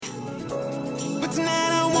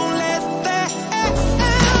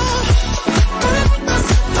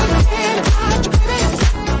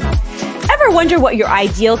wonder what your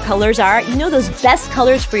ideal colors are? You know, those best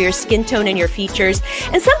colors for your skin tone and your features.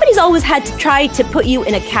 And somebody's always had to try to put you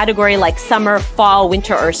in a category like summer, fall,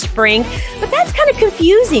 winter, or spring. But that's kind of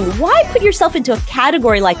confusing. Why put yourself into a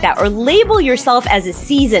category like that or label yourself as a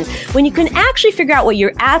season when you can actually figure out what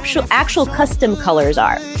your actual custom colors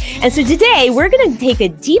are? And so today we're going to take a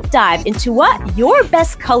deep dive into what your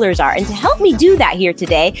best colors are. And to help me do that here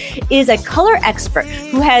today is a color expert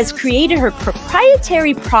who has created her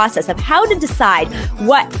proprietary process of how to decide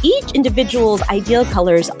what each individual's ideal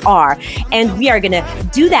colors are. And we are going to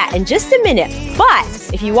do that in just a minute. But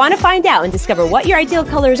if you want to find out and discover what your ideal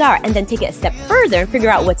colors are and then take it a step further and figure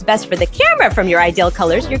out what's best for the camera from your ideal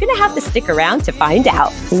colors, you're going to have to stick around to find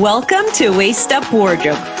out. Welcome to Waist Up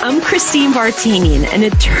Wardrobe. I'm Christine Vartanian, an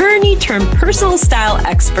attorney turned personal style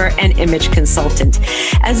expert and image consultant.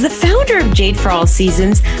 As the founder of Jade for All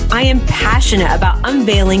Seasons, I am passionate about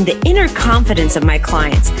unveiling the inner confidence of my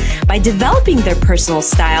clients by developing their personal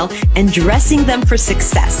style and dressing them for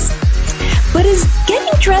success. But is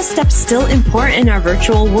getting dressed up still important in our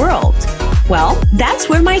virtual world? Well, that's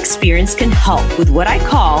where my experience can help with what I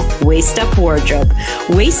call Waist Up Wardrobe.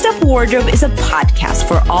 Waist Up Wardrobe is a podcast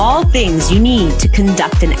for all things you need to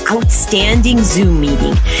conduct an outstanding Zoom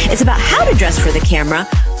meeting. It's about how to dress for the camera,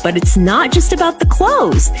 but it's not just about the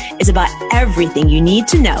clothes. It's about everything you need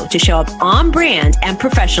to know to show up on brand and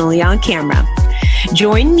professionally on camera.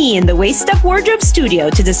 Join me in the Waist Up Wardrobe studio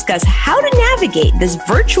to discuss how to navigate this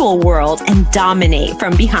virtual world and dominate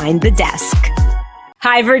from behind the desk.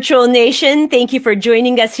 Hi, Virtual Nation. Thank you for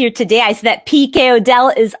joining us here today. I see that PK Odell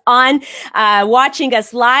is on watching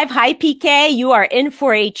us live. Hi, PK. You are in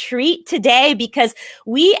for a treat today because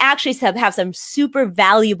we actually have some super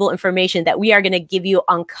valuable information that we are going to give you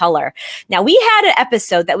on color. Now, we had an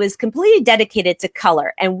episode that was completely dedicated to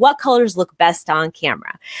color and what colors look best on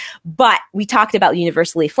camera. But we talked about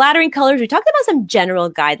universally flattering colors. We talked about some general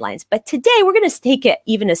guidelines. But today, we're going to take it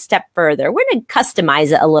even a step further. We're going to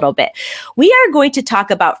customize it a little bit. We are going to talk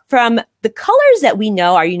about from the colors that we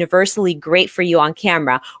know are universally great for you on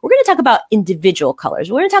camera. We're going to talk about individual colors.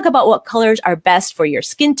 We're going to talk about what colors are best for your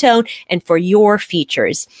skin tone and for your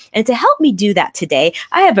features. And to help me do that today,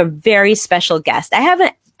 I have a very special guest. I have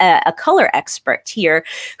a color expert here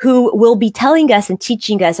who will be telling us and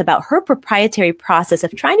teaching us about her proprietary process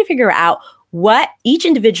of trying to figure out what each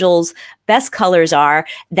individual's best colors are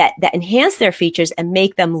that enhance their features and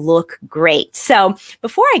make them look great. So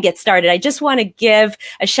before I get started, I just want to give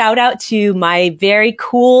a shout out to my very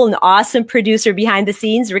cool and awesome producer behind the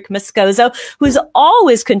scenes, Rick Moscoso, who's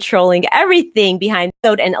always controlling everything behind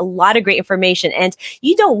the and a lot of great information. And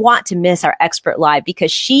you don't want to miss our expert live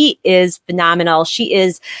because she is phenomenal. She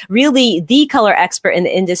is really the color expert in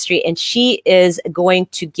the industry, and she is going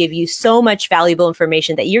to give you so much valuable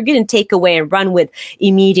information that you're going to take away and run with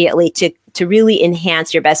immediately to really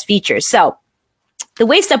enhance your best features. So the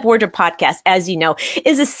Waist Up Wardrobe podcast, as you know,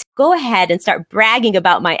 is go ahead and start bragging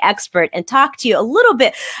about my expert and talk to you a little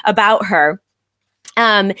bit about her.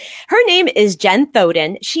 Her name is Jen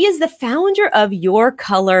Thoden. She is the founder of Your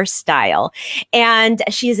Color Style, and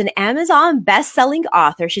she is an Amazon best-selling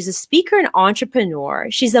author. She's a speaker and entrepreneur.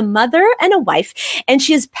 She's a mother and a wife, and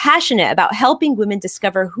she is passionate about helping women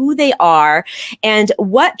discover who they are and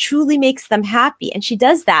what truly makes them happy. And she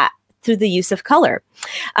does that through the use of color.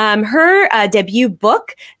 Her debut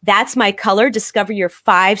book, That's My Color, Discover Your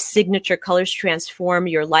 5 Signature Colors Transform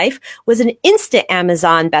Your Life, was an instant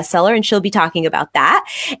Amazon bestseller, and she'll be talking about that.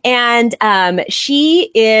 And she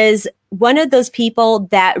is one of those people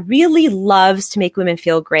that really loves to make women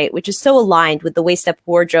feel great, which is so aligned with the Waist Up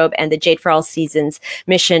Wardrobe and the Jade for All Seasons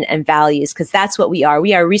mission and values, because that's what we are.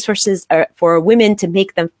 We are resources for women to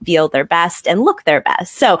make them feel their best and look their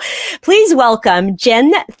best. So please welcome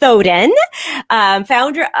Jen Thoden,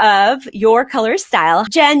 founder of Your Color Style.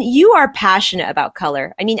 Jen, you are passionate about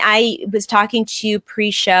color. I mean, I was talking to you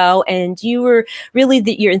pre-show, and you were really,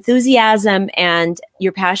 your enthusiasm and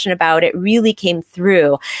your passion about it really came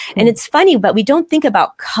through. And it's funny, but we don't think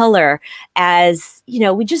about color as, we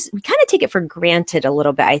kind of take it for granted a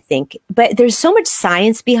little bit, I think. But there's so much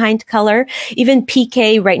science behind color. Even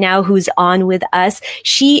PK right now, who's on with us,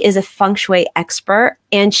 she is a feng shui expert,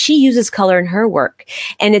 and she uses color in her work.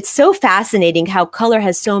 And it's so fascinating how color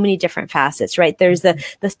has so many different facets, right? There's the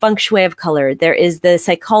feng shui of color. There is the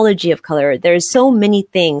psychology of color. There's so many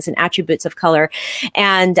things and attributes of color.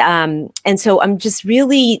 And so I'm just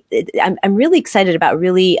really excited about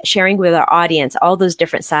really sharing with our audience all those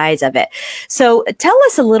different sides of it. So tell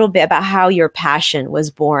us a little bit about how your passion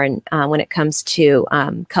was born when it comes to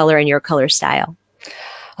color and your color style.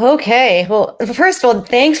 Okay. Well, first of all,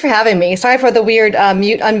 thanks for having me. Sorry for the weird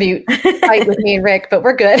mute unmute fight with me and Rick, but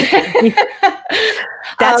we're good.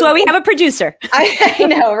 That's um, why we have a producer. I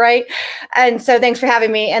know, right? And so thanks for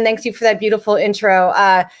having me, and thanks you for that beautiful intro.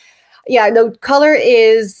 Yeah, no, color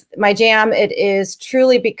is my jam. It is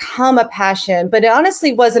truly become a passion, but it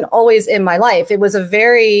honestly wasn't always in my life. It was a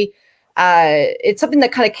very, it's something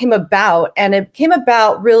that kind of came about, and it came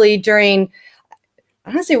about really during,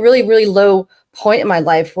 honestly, really, really low point in my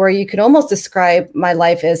life where you could almost describe my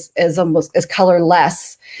life as almost as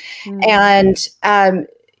colorless. Mm. And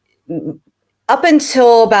up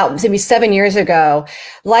until about maybe 7 years ago,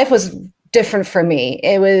 life was different for me.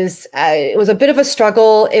 It was a bit of a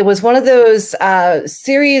struggle. It was one of those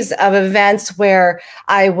series of events where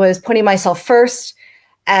I was putting myself first,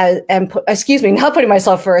 excuse me, not putting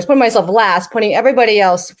myself first, putting myself last, putting everybody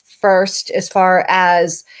else first as far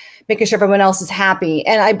as making sure everyone else is happy.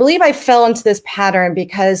 And I believe I fell into this pattern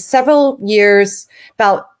because several years,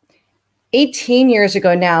 about 18 years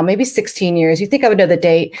ago now, maybe 16 years, you think I would know the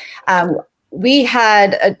date. We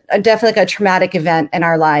had a definitely a traumatic event in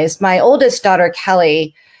our lives. My oldest daughter,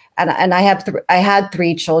 Kelly, and I had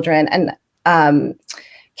three children, and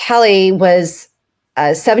Kelly was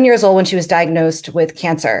 7 years old when she was diagnosed with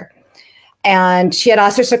cancer. And she had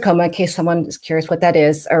osteosarcoma, in case someone is curious what that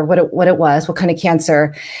is or what it was, what kind of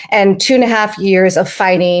cancer. And 2.5 years of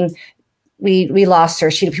fighting, we lost her.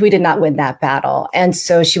 We did not win that battle. And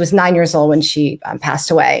so she was 9 years old when she passed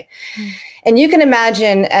away. Mm. And you can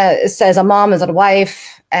imagine, as a mom, as a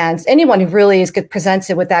wife, and anyone who really is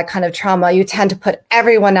presented with that kind of trauma, you tend to put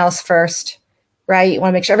everyone else first, right? You want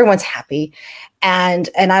to make sure everyone's happy. And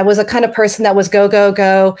I was a kind of person that was go, go,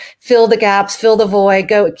 go, fill the gaps, fill the void,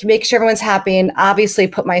 go, make sure everyone's happy, and obviously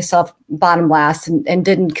put myself bottom last and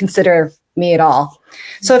didn't consider me at all.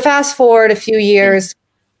 So fast forward a few years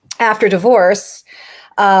after divorce,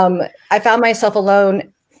 I found myself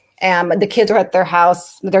alone, and the kids were at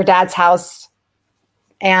their dad's house.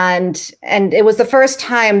 And it was the first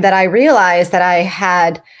time that I realized that I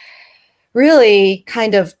had really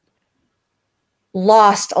kind of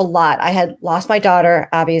lost a lot. I had lost my daughter,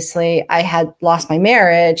 obviously. I had lost my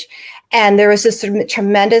marriage. And there was this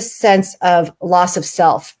tremendous sense of loss of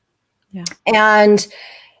self. Yeah. And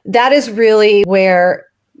that is really where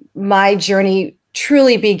my journey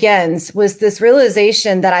truly begins, was this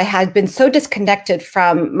realization that I had been so disconnected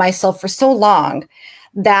from myself for so long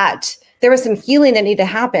that there was some healing that needed to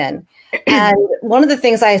happen. And one of the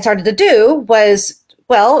things I started to do was,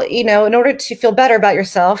 well, in order to feel better about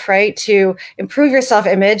yourself, right, to improve your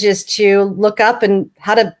self-image is to look up and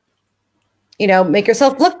how to, make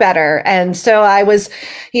yourself look better. And so I was,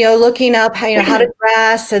 looking up how to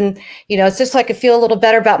dress, and, it's just so I could feel a little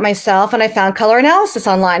better about myself. And I found color analysis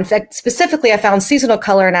online. In fact, specifically, I found seasonal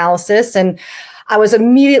color analysis, and I was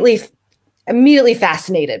immediately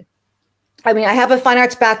fascinated. I mean, I have a fine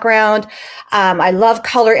arts background. I love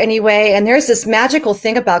color anyway. And there's this magical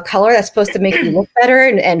thing about color that's supposed to make you look better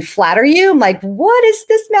and flatter you. I'm like, what is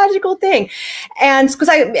this magical thing? And because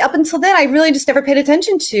up until then, I really just never paid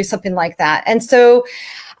attention to something like that. And so,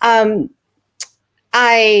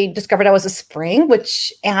 I discovered I was a spring,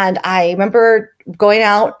 and I remember going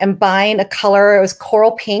out and buying a color. It was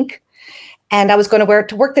coral pink, and I was going to wear it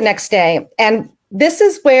to work the next day. And this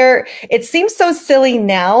is where it seems so silly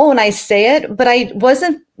now when I say it, but I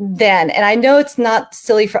wasn't then. And I know it's not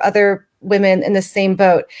silly for other women in the same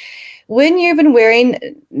boat. When you've been wearing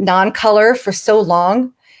non-color for so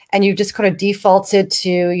long, and you just kind of defaulted to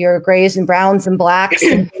your grays and browns and blacks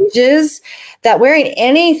and beiges, that wearing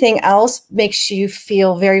anything else makes you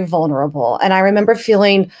feel very vulnerable. And I remember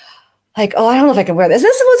feeling like, oh, I don't know if I can wear this.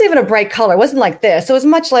 This wasn't even a bright color. It wasn't like this. It was a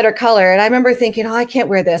much lighter color. And I remember thinking, oh, I can't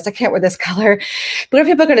wear this. I can't wear this color. But what are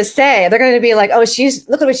people going to say? They're going to be like, oh,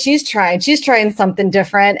 look at what she's trying. She's trying something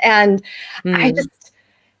different. And I just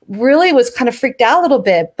really was kind of freaked out a little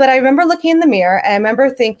bit. But I remember looking in the mirror, and I remember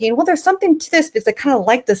thinking, well, there's something to this, because I kind of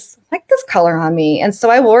like this color on me. And so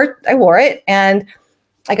I wore it, and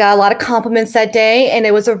I got a lot of compliments that day, and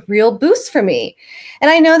it was a real boost for me.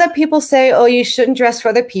 And I know that people say, oh, you shouldn't dress for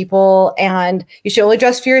other people, and you should only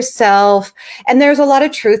dress for yourself. And there's a lot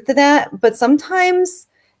of truth to that. But sometimes,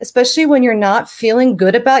 especially when you're not feeling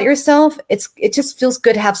good about yourself, it just feels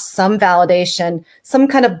good to have some validation, some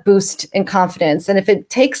kind of boost in confidence. And if it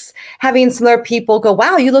takes having some other people go,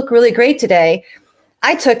 wow, you look really great today,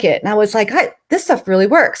 I took it. And I was like, this stuff really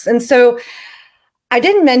works. And so I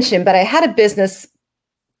didn't mention, but I had a business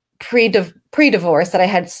pre-divorce that I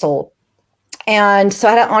had sold. And so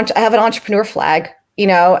I have an entrepreneur flag,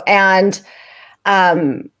 and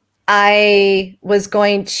I was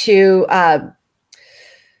going to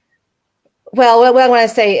Well, what I want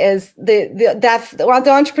to say is the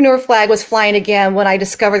entrepreneur flag was flying again when I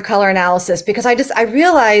discovered color analysis, because I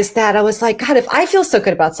realized that I was like, God, if I feel so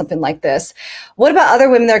good about something like this, what about other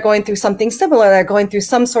women that are going through something similar? That are going through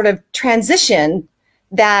some sort of transition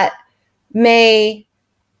that may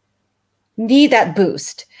need that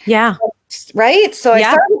boost. Yeah. Right. So I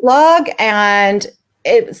started a blog, and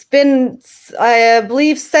it's been, I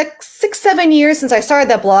believe, 7 years since I started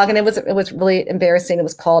that blog, and it was really embarrassing. It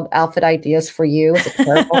was called Outfit Ideas for You. It was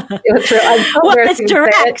terrible. It was real. I'm so Well, embarrassed it's to say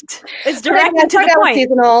it. direct. It's direct I and to started the out with point.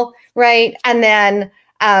 seasonal, right? And then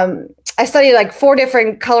I studied like 4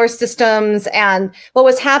 different color systems, and what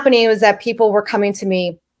was happening was that people were coming to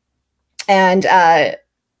me and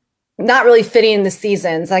not really fitting in the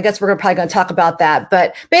seasons. I guess we're probably going to talk about that,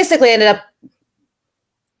 but basically I ended up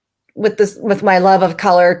with my love of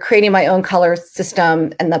color, creating my own color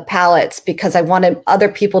system and the palettes, because I wanted other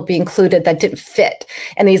people to be included that didn't fit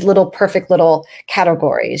in these little perfect little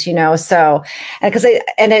categories, you know? So, I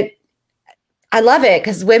love it,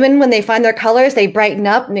 because women, when they find their colors, they brighten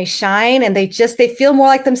up and they shine, and they feel more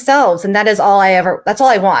like themselves. And that's all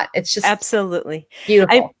I want. It's just absolutely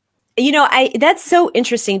beautiful. That's so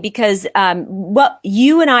interesting, because what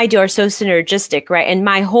you and I do are so synergistic, right? And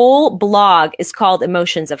my whole blog is called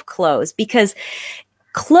Emotions of Clothes, because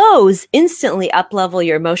clothes instantly uplevel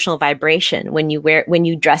your emotional vibration when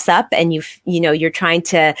you dress up and you're trying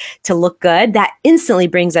to look good. That instantly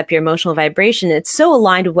brings up your emotional vibration. It's so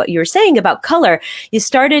aligned with what you were saying about color. You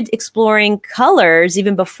started exploring colors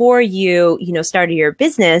even before you started your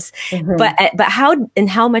business, but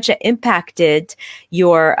how much it impacted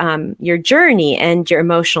your journey and your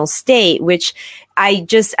emotional state, which I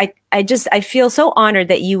feel so honored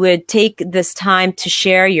that you would take this time to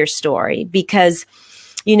share your story, because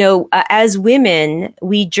as women,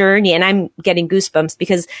 we journey, and I'm getting goosebumps,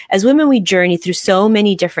 because as women, we journey through so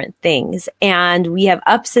many different things, and we have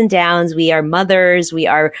ups and downs. We are mothers, we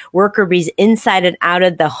are worker bees inside and out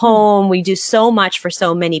of the home. We do so much for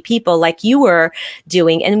so many people, like you were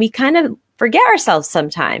doing, and we kind of forget ourselves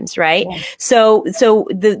sometimes, right? Yeah. So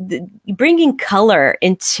the bringing color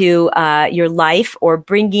into your life, or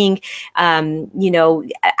bringing,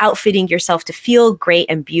 outfitting yourself to feel great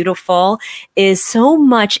and beautiful, is so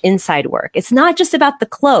much inside work. It's not just about the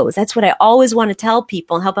clothes. That's what I always want to tell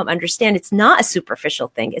people and help them understand. It's not a superficial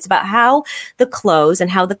thing. It's about how the clothes and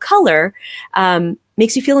how the color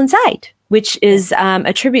makes you feel inside, which is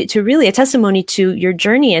a tribute to, really a testimony to your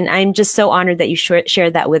journey. And I'm just so honored that you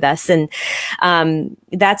shared that with us. And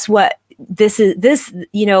that's what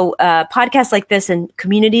podcasts like this and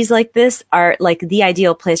communities like this are like the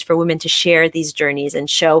ideal place for women to share these journeys and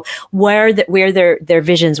show where their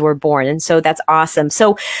visions were born. And so that's awesome.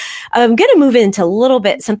 So I'm going to move into a little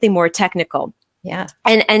bit something more technical. Yeah.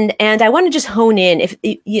 And I want to just hone in.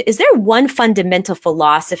 Is there one fundamental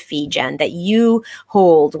philosophy, Jen, that you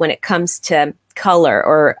hold when it comes to color,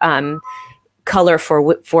 or color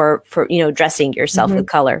for dressing yourself with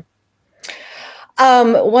color?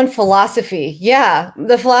 One philosophy. Yeah.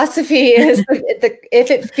 The philosophy is if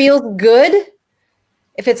it feels good,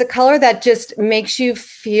 if it's a color that just makes you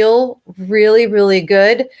feel really, really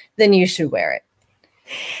good, then you should wear it.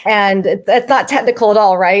 And that's not technical at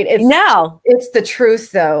all, right? It's the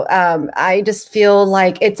truth, though. I just feel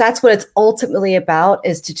like that's what it's ultimately about,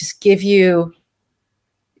 is to just give you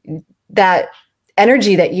that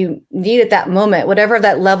energy that you need at that moment, whatever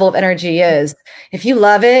that level of energy is. If you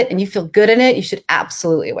love it and you feel good in it, you should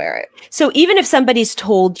absolutely wear it. So even if somebody's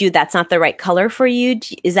told you that's not the right color for you,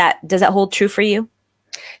 does that hold true for you?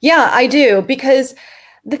 Yeah, I do. Because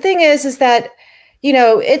the thing is that,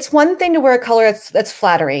 it's one thing to wear a color that's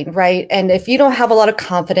flattering, right? And if you don't have a lot of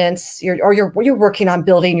confidence, you're working on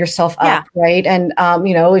building yourself up, right? And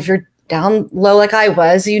if you're down low like I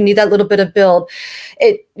was, you need that little bit of build.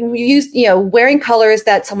 Wearing colors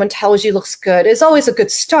that someone tells you looks good is always a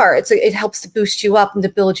good start. It helps to boost you up and to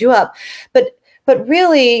build you up. But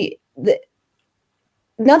really,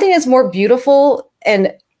 nothing is more beautiful,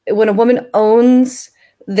 and when a woman owns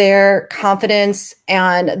their confidence,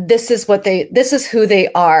 and this is who they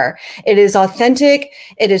are. It is authentic.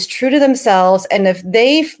 It is true to themselves. And if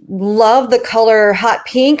they love the color hot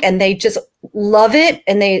pink, and they just love it,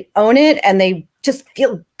 and they own it, and they just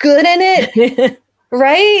feel good in it,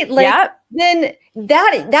 right? Then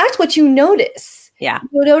that's what you notice. Yeah.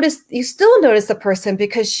 You still notice the person,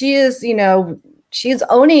 because she is, she's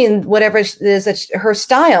owning whatever it is, her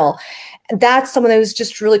style. That's someone who's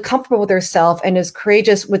just really comfortable with herself and is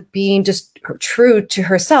courageous with being just true to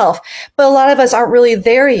herself. But a lot of us aren't really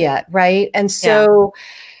there yet, right? And so,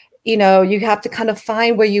 you have to kind of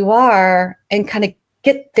find where you are and kind of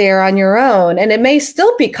get there on your own. And it may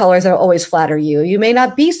still be colors that always flatter you. You may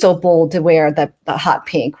not be so bold to wear the hot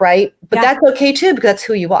pink, right? But that's okay too, because that's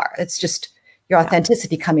who you are. It's just your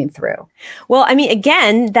authenticity coming through. Well, I mean,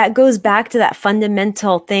 again, that goes back to that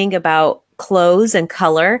fundamental thing about clothes and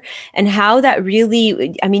color and how that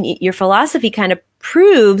really, I mean, your philosophy kind of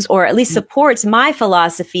proves, or at least supports my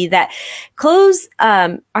philosophy, that clothes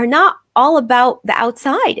are not all about the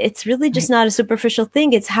outside. It's really just not a superficial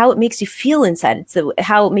thing. It's how it makes you feel inside. It's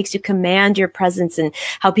how it makes you command your presence and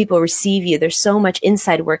how people receive you. There's so much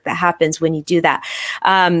inside work that happens when you do that.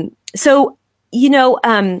 So,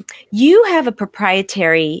 you have a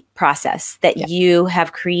proprietary process that you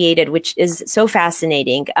have created, which is so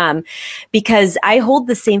fascinating, because I hold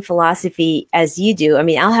the same philosophy as you do. I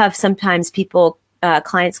mean, I'll have sometimes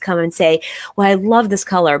clients come and say, well, I love this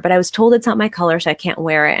color, but I was told it's not my color, so I can't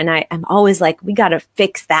wear it. And I'm always like, we got to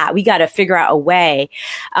fix that. We got to figure out a way.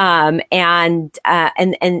 And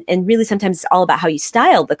really sometimes it's all about how you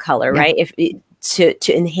style the color, right?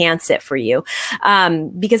 To enhance it for you.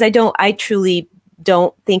 Because I truly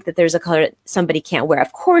don't think that there's a color that somebody can't wear.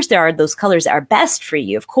 Of course, there are those colors that are best for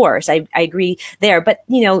you. Of course, I agree there, but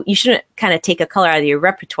you shouldn't kind of take a color out of your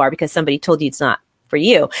repertoire because somebody told you it's not for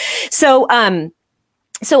you.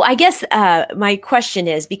 So I guess my question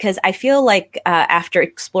is, because I feel like after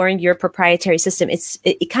exploring your proprietary system,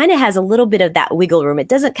 it kind of has a little bit of that wiggle room. It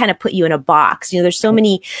doesn't kind of put you in a box. There's so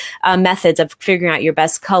many methods of figuring out your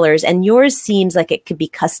best colors, and yours seems like it could be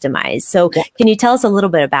customized. So can you tell us a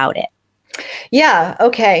little bit about it? Yeah.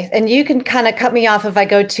 Okay. And you can kind of cut me off if I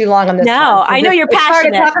go too long on this. No, I know you're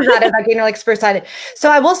passionate. It's hard to talk about it if I get spur-sided. So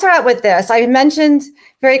I will start out with this. I mentioned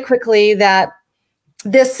very quickly that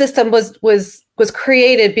this system was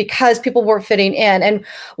created because people weren't fitting in. And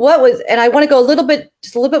I want to go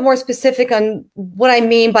just a little bit more specific on what I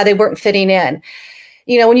mean by they weren't fitting in.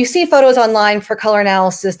 When you see photos online for color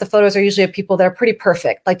analysis, the photos are usually of people that are pretty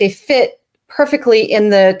perfect. Like they fit perfectly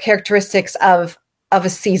in the characteristics of a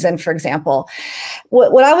season, for example.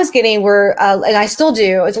 What I was getting were, and I still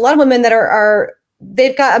do, is a lot of women that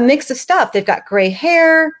they've got a mix of stuff. They've got gray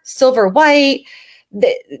hair, silver, white,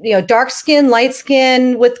 dark skin, light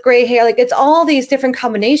skin with gray hair. Like it's all these different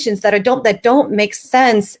combinations that don't make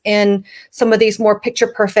sense in some of these more picture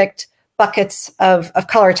perfect buckets of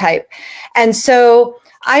color type. And so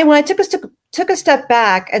when I took a step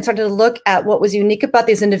back and started to look at what was unique about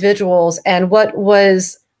these individuals and what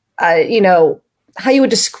was, how you would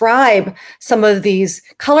describe some of these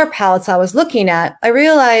color palettes I was looking at, I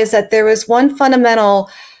realized that there was one fundamental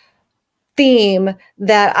theme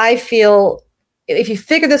that I feel, if you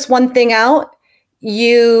figure this one thing out,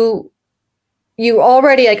 you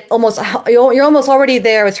already you're almost already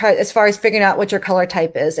there as far as figuring out what your color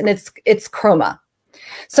type is, and it's chroma.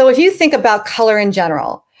 So if you think about color in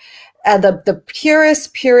general, the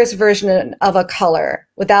purest version of a color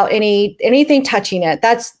without anything touching it,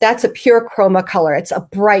 that's a pure chroma color. It's a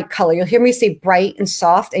bright color. You'll hear me say bright and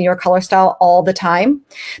soft in your color style all the time.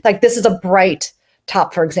 Like this is a bright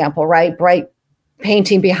top, for example, right? Bright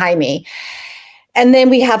painting behind me. And then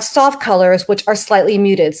we have soft colors, which are slightly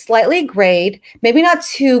muted, slightly grayed, maybe not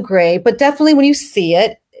too gray, but definitely when you see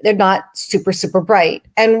it, they're not super, super bright.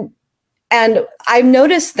 And I've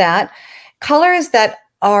noticed that colors that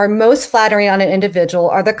are most flattering on an individual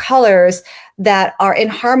are the colors that are in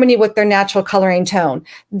harmony with their natural coloring tone.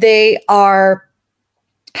 They are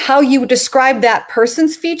how you would describe that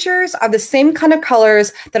person's features are the same kind of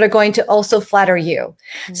colors that are going to also flatter you.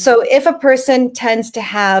 Mm-hmm. So if a person tends to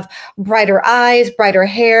have brighter eyes, brighter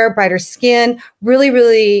hair, brighter skin, really,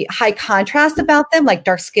 really high contrast about them, like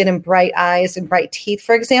dark skin and bright eyes and bright teeth,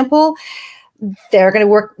 for example, they're going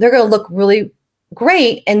to look really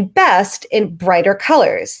great and best in brighter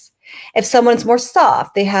colors. If someone's more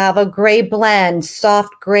soft, they have a gray blend,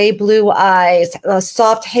 soft gray blue eyes,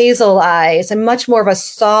 soft hazel eyes, and much more of a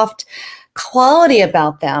soft quality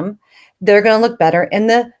about them, they're going to look better in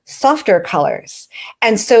the softer colors.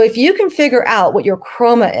 And so if you can figure out what your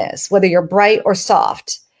chroma is, whether you're bright or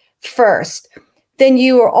soft first, then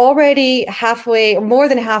you are already halfway or more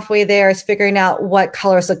than halfway there is figuring out what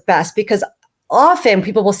colors look best. Because often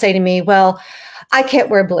people will say to me, well, I can't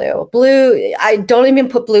wear blue. Blue, I don't even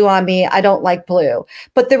put blue on me. I don't like blue.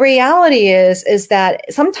 But the reality is that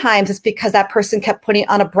sometimes it's because that person kept putting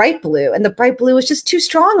on a bright blue and the bright blue is just too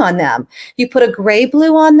strong on them. You put a gray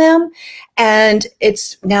blue on them and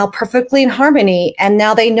it's now perfectly in harmony. And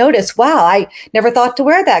now they notice, wow, I never thought to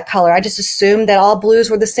wear that color. I just assumed that all blues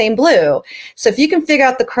were the same blue. So if you can figure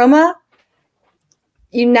out the chroma,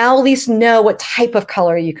 you now at least know what type of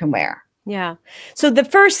color you can wear. Yeah. So the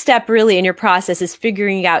first step really in your process is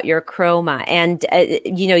figuring out your chroma. And,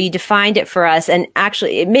 you defined it for us. And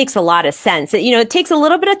actually, it makes a lot of sense. It takes a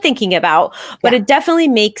little bit of thinking about, but Yeah. it definitely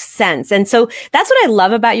makes sense. And so that's what I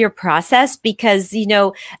love about your process because,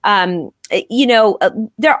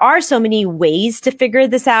 there are so many ways to figure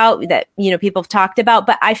this out that, people have talked about,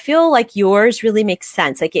 but I feel like yours really makes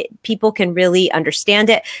sense. Like people can really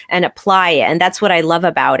understand it and apply it. And that's what I love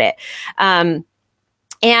about it.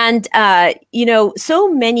 And,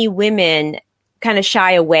 so many women kind of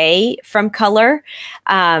shy away from color.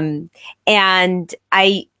 And and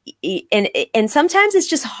sometimes it's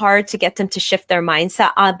just hard to get them to shift their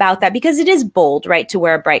mindset about that because it is bold, right? To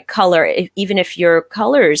wear a bright color, even if your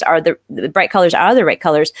colors are the bright colors are the right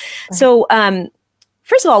colors. Right. So,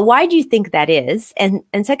 first of all, why do you think that is? And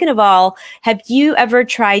second of all, have you ever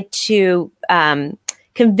tried to,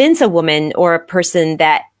 convince a woman or a person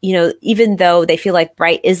that, even though they feel like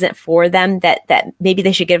bright isn't for them, that maybe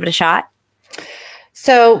they should give it a shot?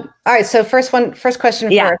 So, all right. So first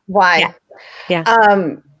question Yeah. first, why? Yeah.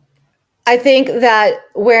 I think that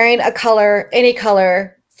wearing a color, any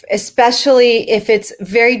color, especially if it's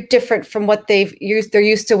very different from what they're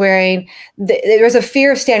used to wearing, there's a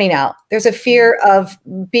fear of standing out. There's a fear of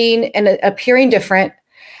being and appearing different.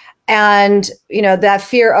 And, that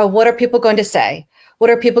fear of what are people going to say? What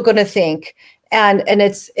are people going to think? And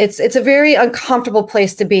it's a very uncomfortable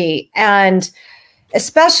place to be. And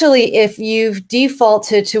especially if you've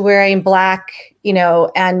defaulted to wearing black,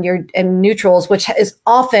 and neutrals, which is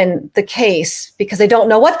often the case because they don't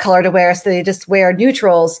know what color to wear. So they just wear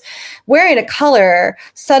neutrals. Wearing a color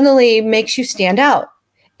suddenly makes you stand out.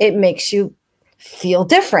 It makes you feel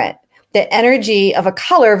different. The energy of a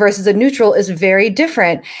color versus a neutral is very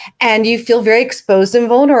different and you feel very exposed and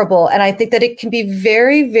vulnerable. And I think that it can be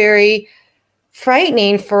very, very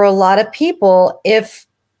frightening for a lot of people if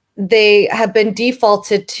they have been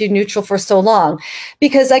defaulted to neutral for so long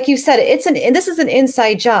because like you said, this is an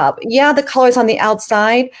inside job. Yeah, the color's on the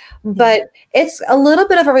outside, but it's a little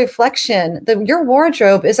bit of a reflection. Your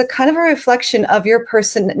wardrobe is a kind of a reflection of your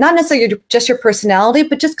person, not necessarily just your personality,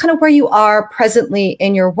 but just kind of where you are presently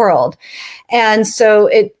in your world. And so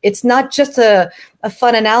it's not just a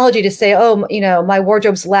fun analogy to say, oh, my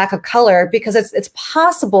wardrobe's lack of color, because it's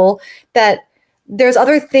possible that there's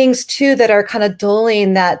other things too that are kind of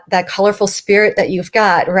dulling that colorful spirit that you've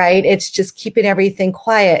got, right? It's just keeping everything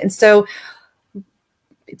quiet. And so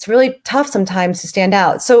it's really tough sometimes to stand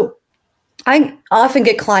out. So I often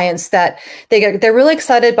get clients that they're really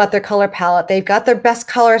excited about their color palette. They've got their best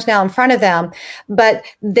colors now in front of them, but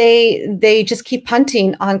they just keep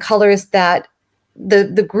punting on colors that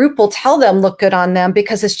the group will tell them look good on them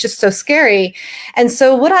because it's just so scary. And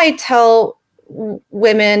so what I tell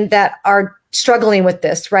women that are struggling with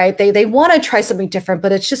this, right? They want to try something different,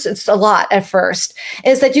 but it's a lot at first,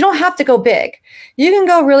 is that you don't have to go big. You can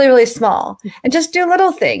go really, really small and just do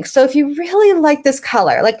little things. So if you really like this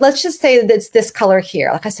color, like let's just say that it's this color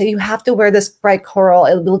here. Like I said, you have to wear this bright coral.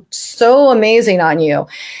 It looks so amazing on you.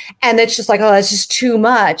 And it's just like, oh, that's just too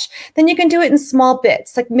much. Then you can do it in small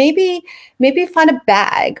bits. Like maybe find a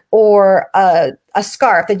bag or a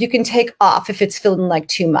scarf that you can take off if it's feeling like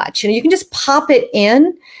too much. You can just pop it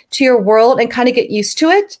in to your world and kind of get used to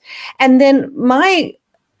it. And then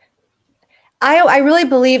I really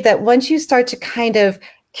believe that once you start to kind of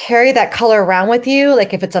carry that color around with you,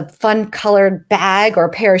 like if it's a fun colored bag or a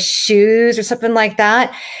pair of shoes or something like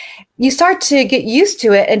that, you start to get used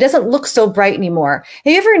to it. And it doesn't look so bright anymore.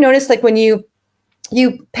 Have you ever noticed like when you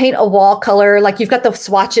paint a wall color, like you've got the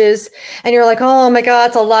swatches and you're like, oh my God,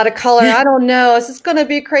 it's a lot of color. I don't know. This is going to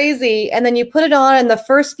be crazy. And then you put it on and the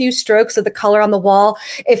first few strokes of the color on the wall,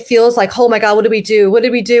 it feels like, oh my God, what did we do? What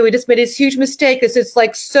did we do? We just made this huge mistake. It's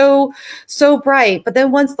like so bright. But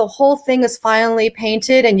then once the whole thing is finally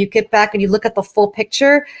painted and you get back and you look at the full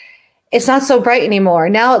picture, it's not so bright anymore.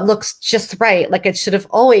 Now it looks just right, like it should have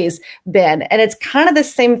always been. And it's kind of the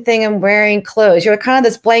same thing in wearing clothes. You're kind of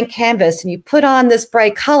this blank canvas and you put on this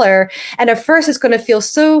bright color. And at first it's going to feel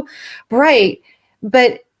so bright.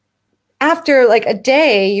 But after like a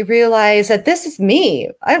day, you realize that this is me.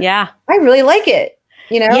 I really like it,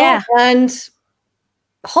 Yeah. And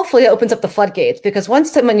hopefully it opens up the floodgates because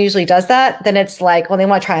once someone usually does that, then it's like, well, they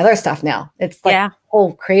want to try other stuff now. It's like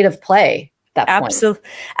whole creative play.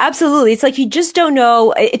 Absolutely. It's like you just don't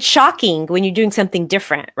know. It's shocking when you're doing something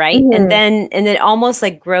different, right? Mm-hmm. And then it almost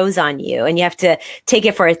like grows on you and you have to take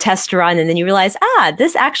it for a test run and then you realize,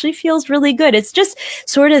 this actually feels really good. It's just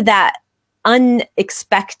sort of that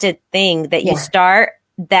unexpected thing that you start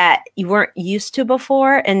that you weren't used to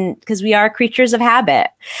before. And because we are creatures of habit,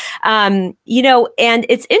 and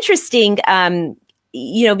it's interesting.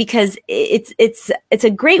 because it's a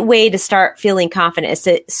great way to start feeling confident is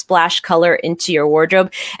to splash color into your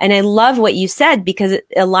wardrobe. And I love what you said because it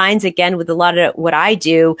aligns again with a lot of what I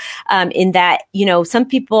do, in that, some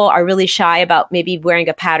people are really shy about maybe wearing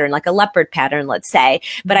a pattern, like a leopard pattern, let's say.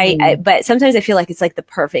 But but sometimes I feel like it's like the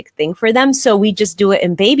perfect thing for them. So we just do it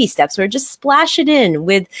in baby steps where just splash it in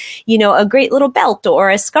with, a great little belt or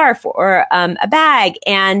a scarf or a bag.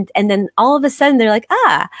 And then all of a sudden they're like,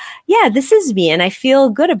 yeah, this is me. And I feel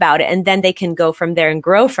good about it. And then they can go from there and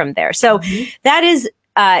grow from there. So that is,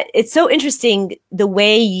 it's so interesting. The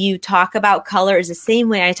way you talk about color is the same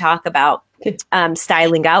way I talk about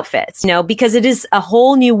styling outfits, because it is a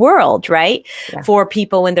whole new world, right? Yeah. For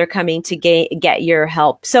people when they're coming to get your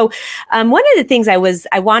help. So, one of the things I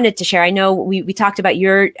wanted to share, I know we talked about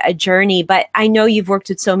your journey, but I know you've worked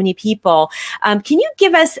with so many people. Can you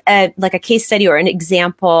give us a case study or an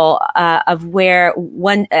example, of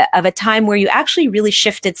of a time where you actually really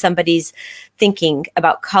shifted somebody's thinking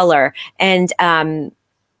about color and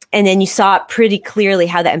then you saw it pretty clearly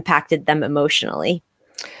how that impacted them emotionally?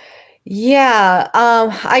 Yeah,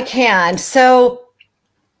 I can. So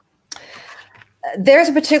there's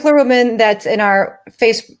a particular woman that's in our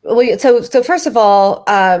So first of all,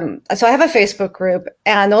 so I have a Facebook group,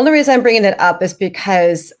 and the only reason I'm bringing it up is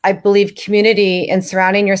because I believe community and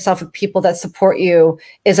surrounding yourself with people that support you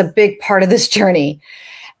is a big part of this journey.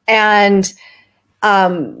 And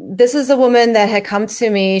this is a woman that had come to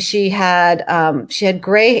me. She had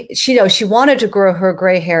gray. She wanted to grow her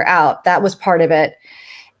gray hair out. That was part of it.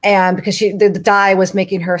 And because the dye was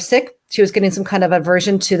making her sick, she was getting some kind of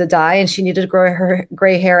aversion to the dye, and she needed to grow her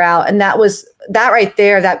gray hair out. And that right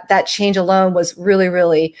there, that change alone was really,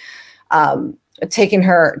 really taking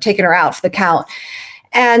her out for the count.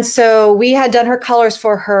 And so we had done her colors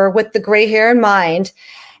for her with the gray hair in mind.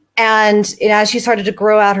 And as she started to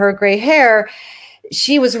grow out her gray hair,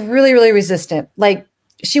 she was really, really resistant. Like,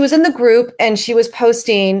 she was in the group and she was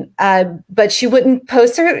posting, but she wouldn't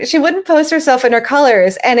post herself in her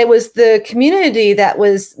colors. And it was the community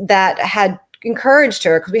that had encouraged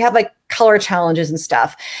her, because we have like color challenges and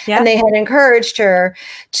stuff. Yeah. And they had encouraged her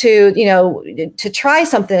to, to try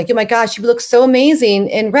something. Like, oh my gosh, you look so amazing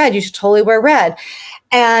in red. You should totally wear red.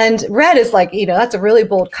 And red is like, that's a really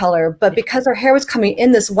bold color. But because her hair was coming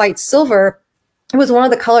in this white silver, it was one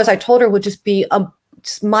of the colors I told her would just be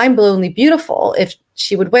just mind-blowingly beautiful if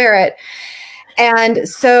she would wear it. And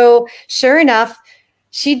so sure enough,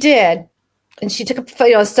 she did. And she took a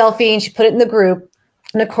selfie and she put it in the group.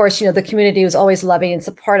 And of course, the community was always loving and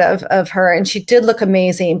supportive of her. And she did look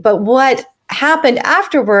amazing. But what happened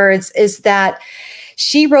afterwards is that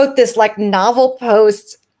she wrote this like novel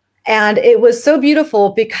post. And it was so beautiful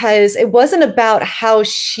because it wasn't about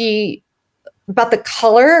about the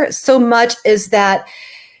color so much as that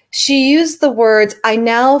she used the words, I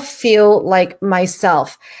now feel like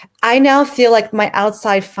myself. I now feel like my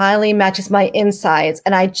outside finally matches my insides.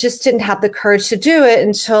 And I just didn't have the courage to do it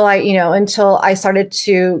until I started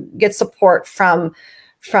to get support from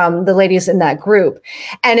the ladies in that group.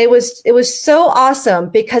 And it was so awesome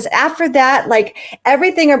because after that, like,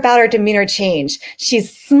 everything about her demeanor changed. She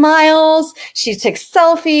smiles, she takes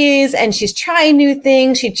selfies, and she's trying new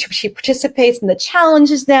things. She participates in the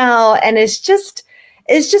challenges now. And it's just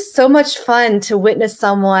so much fun to witness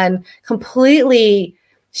someone completely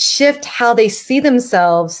shift how they see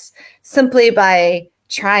themselves simply by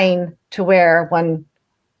trying to wear one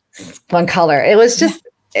color. It was just,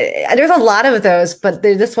 there's a lot of those, but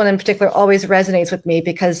this one in particular always resonates with me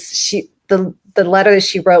because the letter that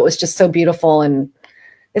she wrote was just so beautiful, and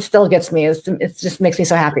it still gets me. It just makes me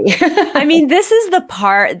so happy. I mean, this is the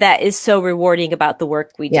part that is so rewarding about the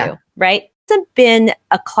work we do, right? Hasn't been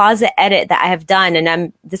a closet edit that I have done,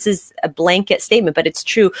 and this is a blanket statement, but it's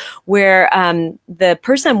true, where the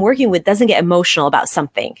person I'm working with doesn't get emotional about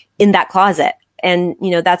something in that closet. And,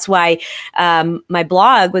 that's why my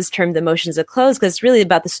blog was termed Emotions of Clothes, because it's really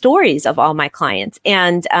about the stories of all my clients.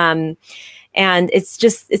 And it's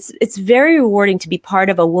just, it's very rewarding to be part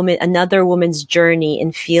of another woman's journey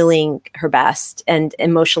in feeling her best and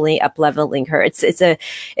emotionally up-leveling her. It's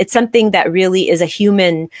something that really is a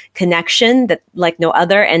human connection that like no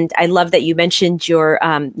other. And I love that you mentioned your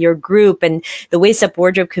group, and the waistUP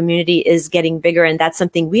Wardrobe community is getting bigger. And that's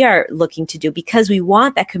something we are looking to do because we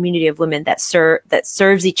want that community of women that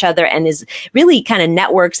serves each other and is really kind of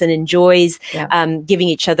networks and enjoys, giving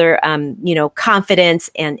each other, confidence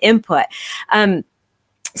and input.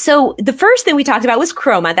 So the first thing we talked about was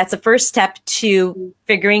chroma. That's the first step to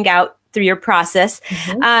figuring out through your process.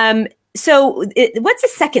 Mm-hmm. what's the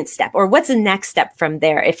second step, or what's the next step from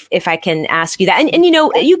there, if I can ask you that? And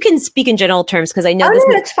you can speak in general terms, because I know this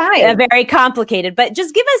it's fine. is very complicated, but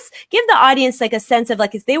just give the audience like a sense of,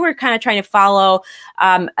 like, if they were kind of trying to follow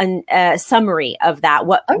a summary of that,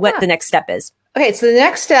 what the next step is. Okay, so the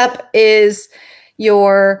next step is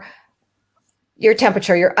your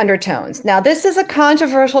temperature, your undertones. Now, this is a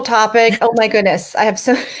controversial topic. Oh my goodness. I've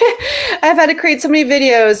had to create so many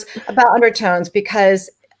videos about undertones because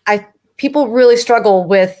people really struggle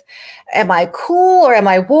with, am I cool or am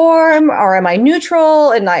I warm or am I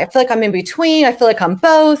neutral? And I feel like I'm in between. I feel like I'm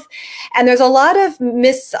both. And there's a lot of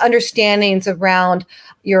misunderstandings around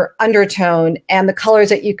your undertone and the colors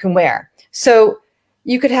that you can wear. So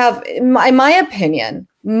you could have, in my opinion,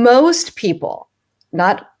 most people,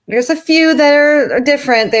 there's a few that are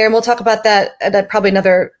different there, and we'll talk about that. That's probably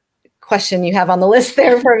another question you have on the list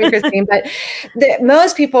there for me, Christine. But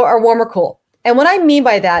most people are warm or cool. And what I mean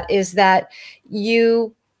by that is that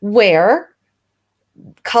you wear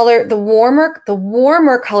the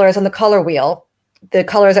warmer colors on the color wheel, the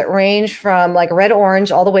colors that range from like red,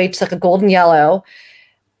 orange, all the way to like a golden yellow,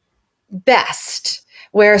 best.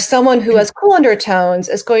 Where someone who has cool undertones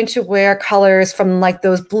is going to wear colors from like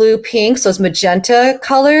those blue pinks, those magenta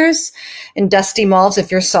colors, and dusty mauves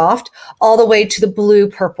if you're soft, all the way to the blue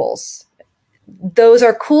purples. Those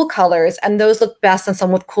are cool colors, and those look best on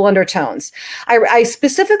someone with cool undertones. I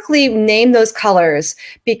specifically name those colors,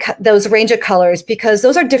 because those range of colors, because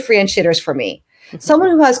those are differentiators for me. Someone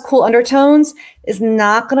who has cool undertones is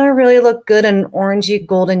not going to really look good in orangey,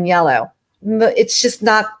 golden yellow. It's just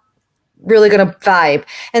not really going to vibe.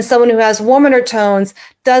 And someone who has warm undertones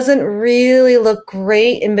doesn't really look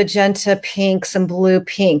great in magenta pinks and blue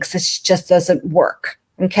pinks. It just doesn't work.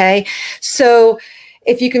 Okay. So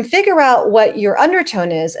if you can figure out what your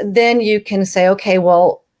undertone is, then you can say, okay,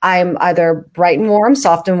 well, I'm either bright and warm,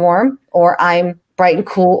 soft and warm, or I'm bright and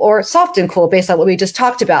cool or soft and cool based on what we just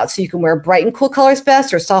talked about. So you can wear bright and cool colors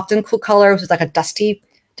best, or soft and cool colors, which is like a dusty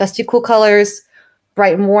cool colors,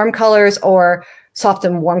 bright and warm colors, or soft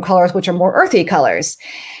and warm colors, which are more earthy colors.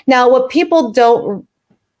 Now, what people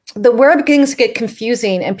where it begins to get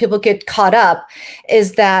confusing and people get caught up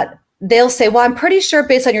is that they'll say, well, I'm pretty sure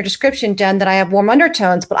based on your description, Jen, that I have warm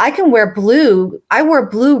undertones, but I can wear blue. I wear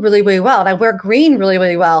blue really, really well, and I wear green really,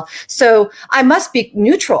 really well. So I must be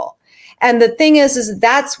neutral. And the thing is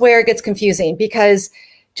that's where it gets confusing, because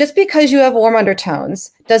just because you have warm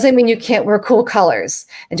undertones doesn't mean you can't wear cool colors.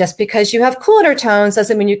 And just because you have cool undertones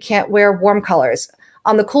doesn't mean you can't wear warm colors.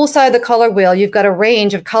 On the cool side of the color wheel, you've got a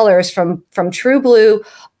range of colors from true blue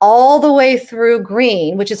all the way through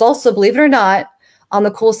green, which is also, believe it or not, on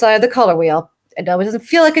the cool side of the color wheel. I know it doesn't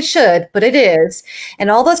feel like it should, but it is. And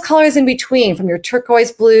all those colors in between, from your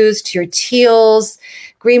turquoise blues to your teals,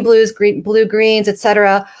 green blues, blue greens,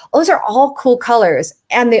 etc. Those are all cool colors,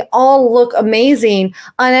 and they all look amazing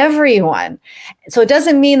on everyone. So it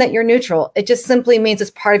doesn't mean that you're neutral. It just simply means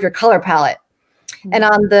it's part of your color palette. Mm-hmm. And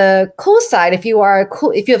on the cool side, if you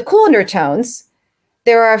have cool undertones,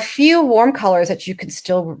 there are a few warm colors that you can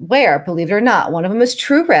still wear, believe it or not. One of them is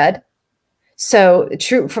true red. So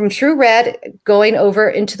from true red going over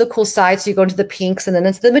into the cool side, so you go into the pinks and then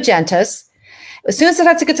into the magentas. As soon as it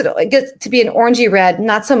starts to get to be an orangey red,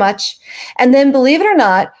 not so much. And then, believe it or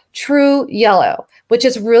not, true yellow, which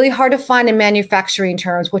is really hard to find in manufacturing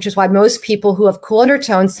terms, which is why most people who have cool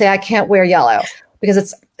undertones say, I can't wear yellow, because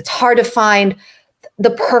it's hard to find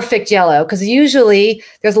the perfect yellow, because usually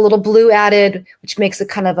there's a little blue added, which makes it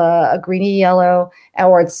kind of a greeny yellow,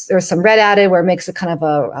 or there's some red added where it makes it kind of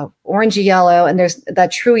a orangey yellow, and there's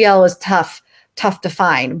that true yellow is tough to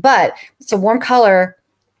find, but it's a warm color,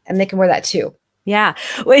 and they can wear that too. Yeah.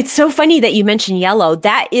 Well, it's so funny that you mentioned yellow.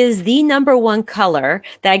 That is the number one color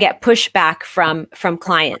that I get pushback from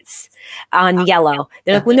clients on yellow.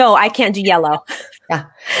 They're like, well, no, I can't do yellow. Yeah.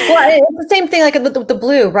 Well, it's the same thing like the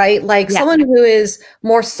blue, right? Like someone who is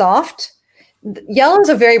more soft, yellow is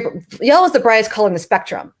the brightest color in the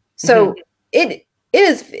spectrum. So it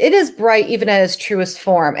is bright even at its truest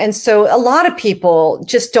form. And so a lot of people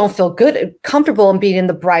just don't feel comfortable in being in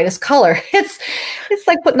the brightest color. It's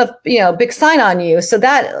like putting a big sign on you. So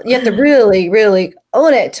that you have to really, really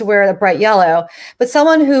own it to wear the bright yellow. But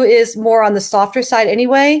someone who is more on the softer side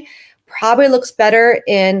anyway probably looks better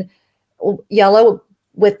in yellow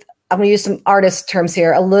with, I'm going to use some artist terms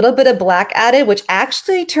here, a little bit of black added, which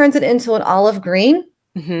actually turns it into an olive green.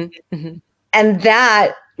 And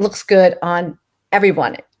that looks good on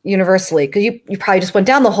everyone universally, because you probably just went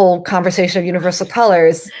down the whole conversation of universal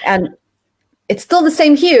colors, and it's still the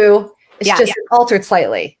same hue. It's just altered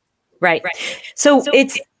slightly. Right. So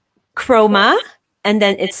it's chroma, and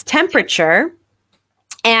then it's temperature,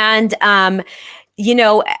 And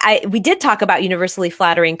we did talk about universally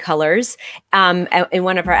flattering colors in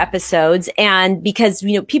one of our episodes, and because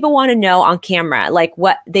people want to know on camera like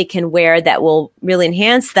what they can wear that will really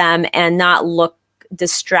enhance them and not look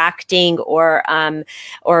distracting or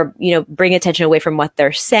bring attention away from what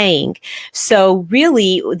they're saying. So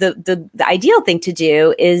really the ideal thing to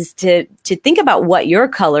do is to think about what your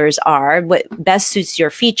colors are, what best suits your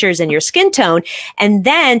features and your skin tone, and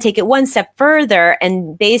then take it one step further,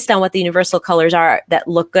 and based on what the universal colors are that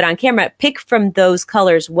look good on camera, pick from those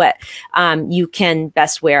colors what you can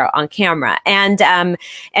best wear on camera. And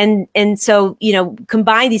so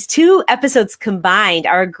combine these two episodes combined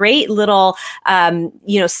are a great little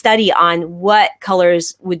study on what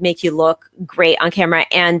colors would make you look great on camera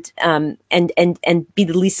and be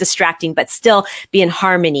the least distracting, but still be in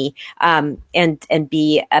harmony and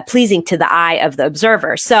be pleasing to the eye of the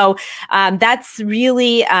observer. So that's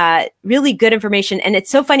really really good information. And it's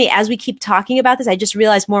so funny, as we keep talking about this, I just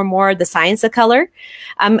realized more and more the science of color.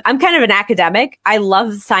 I'm kind of an academic. I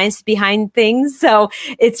love science behind things, so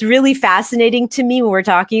it's really fascinating to me when we're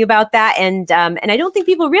talking about that. And I don't think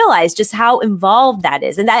people realize just how involved that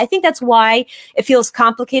is. And I think that's why it feels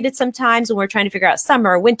complicated sometimes when we're trying to figure out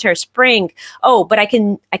summer, winter, spring. Oh, but I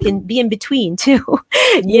can be in between too.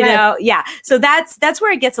 Yeah. So that's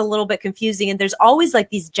where it gets a little bit confusing. And there's always like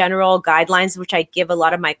these general guidelines, which I give a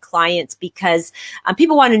lot of my clients because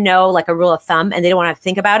people want to know like a rule of thumb and they don't want to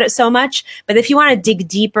think about it so much. But if you want to dig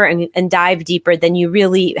deeper and dive deeper, then you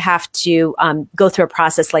really have to go through a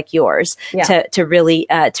process like yours to really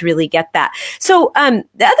get that. So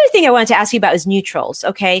the other thing I wanted to ask you about is neutrals.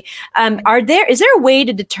 Okay. Is there a way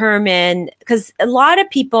to determine, because a lot of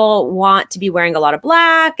people want to be wearing a lot of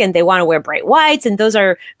black and they want to wear bright whites, and those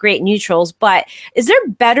are great neutrals, but is there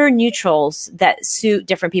better neutrals that suit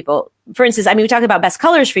different people? For instance, we talked about best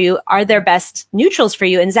colors for you. Are there best neutrals for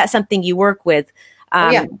you? And is that something you work with?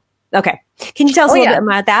 Okay. Can you tell us a little bit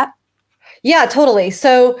about that? Yeah, totally.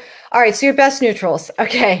 So, all right. So your best neutrals.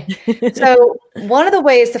 Okay. So one of the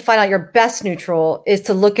ways to find out your best neutral is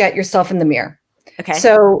to look at yourself in the mirror. Okay.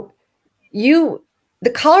 So the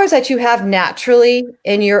colors that you have naturally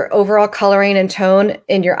in your overall coloring and tone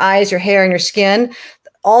in your eyes, your hair, and your skin,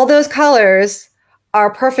 all those colors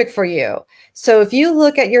are perfect for you. So if you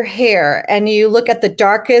look at your hair and you look at the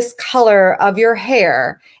darkest color of your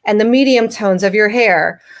hair and the medium tones of your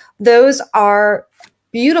hair, those are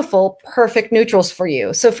beautiful, perfect neutrals for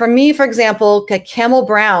you. So for me, for example, camel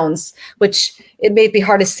browns, which it may be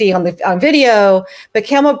hard to see on video, but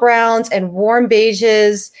camel browns and warm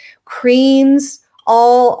beiges, creams,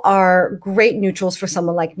 all are great neutrals for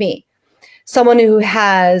someone like me. Someone who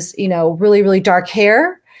has, really, really dark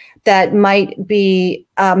hair that might be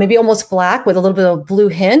maybe almost black with a little bit of blue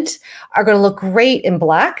hint are going to look great in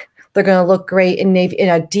black. They're going to look great in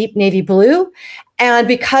a deep navy blue. And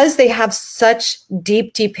because they have such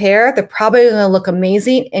deep, deep hair, they're probably going to look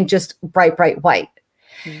amazing in just bright, bright white.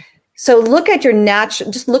 Mm. So look at your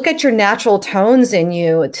natural tones in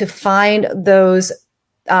you to find those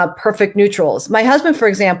perfect neutrals. My husband, for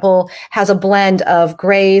example, has a blend of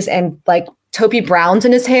grays and like taupey browns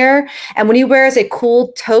in his hair. And when he wears a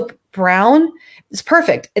cool taupe brown, it's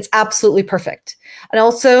perfect. It's absolutely perfect. And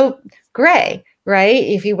also gray. Right?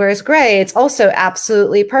 If he wears gray, it's also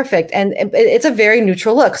absolutely perfect. And it's a very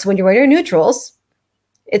neutral look. So when you wear your neutrals,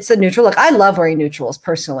 it's a neutral look. I love wearing neutrals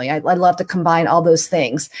personally. I love to combine all those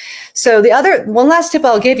things. So one last tip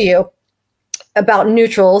I'll give you about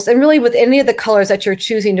neutrals, and really with any of the colors that you're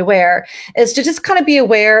choosing to wear, is to just kind of be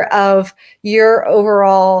aware of your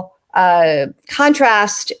overall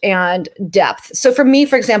contrast and depth. So for me,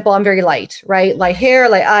 for example, I'm very light, right? Light hair,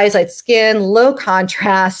 light eyes, light skin, low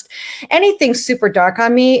contrast. Anything super dark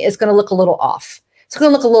on me is going to look a little off. It's going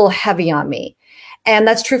to look a little heavy on me. And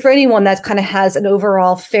that's true for anyone that kind of has an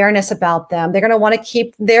overall fairness about them. They're going to want to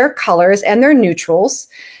keep their colors and their neutrals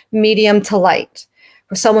medium to light.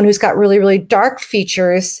 For someone who's got really, really dark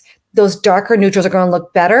features, those darker neutrals are going to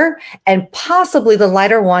look better, and possibly the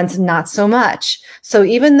lighter ones, not so much. So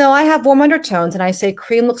even though I have warm undertones and I say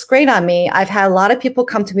cream looks great on me, I've had a lot of people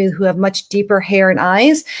come to me who have much deeper hair and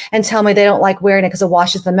eyes and tell me they don't like wearing it because it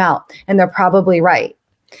washes them out. And they're probably right.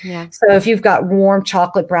 Yeah. So if you've got warm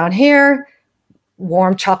chocolate brown hair,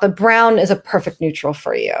 warm chocolate brown is a perfect neutral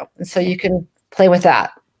for you. And so you can play with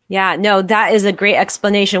that. Yeah, no, that is a great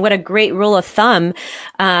explanation. What a great rule of thumb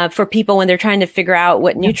for people when they're trying to figure out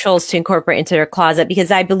what neutrals to incorporate into their closet,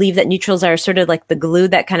 because I believe that neutrals are sort of like the glue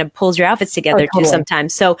that kind of pulls your outfits together too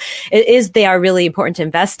sometimes. So they are really important to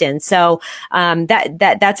invest in. So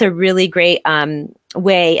that's a really great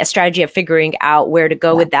a strategy of figuring out where to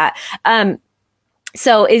go with that.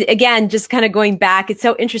 So again, just kind of going back, it's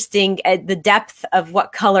so interesting the depth of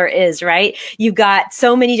what color is, right? You've got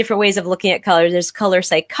so many different ways of looking at colors. There's color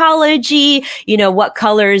psychology, what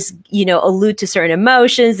colors, allude to certain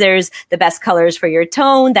emotions. There's the best colors for your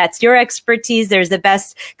tone. That's your expertise. There's the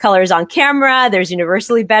best colors on camera. There's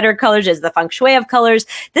universally better colors. There's the feng shui of colors.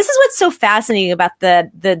 This is what's so fascinating about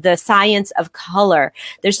the science of color.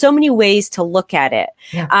 There's so many ways to look at it.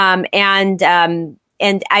 Yeah.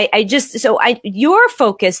 And your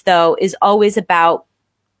focus though is always about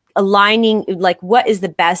aligning, like what is the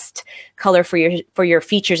best color for your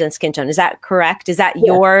features and skin tone. Is that correct? Is that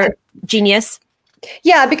your genius?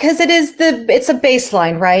 Yeah, because it's a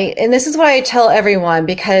baseline, right? And this is what I tell everyone,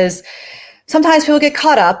 because sometimes people get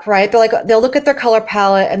caught up, right? They'll look at their color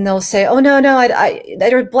palette and they'll say, "Oh no,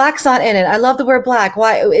 black's not in it. I love to wear black.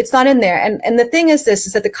 Why it's not in there?" And the thing is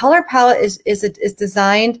that the color palette is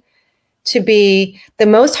designed to be the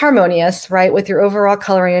most harmonious, right, with your overall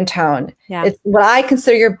coloring and tone. Yeah. It's what I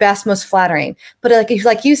consider your best, most flattering. But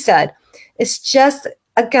like you said, it's just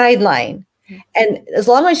a guideline. And as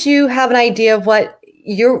long as you have an idea of I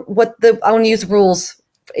want to use rules,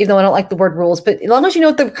 even though I don't like the word rules, but as long as you know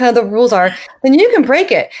what the rules are, then you can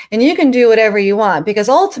break it and you can do whatever you want. Because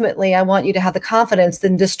ultimately, I want you to have the confidence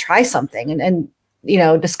then just try something and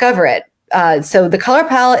discover it. So the color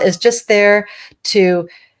palette is just there to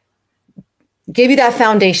give you that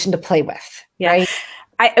foundation to play with. Yeah. Right?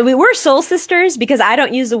 We're soul sisters because I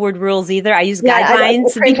don't use the word rules either. I use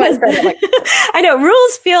guidelines because I know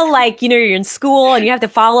rules feel like, you're in school and you have to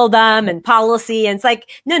follow them and policy. And it's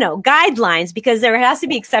like, no, guidelines, because there has to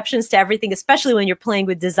be exceptions to everything, especially when you're playing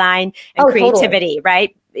with design and creativity, totally.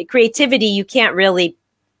 Right? Creativity, you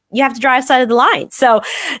have to draw outside of the line. So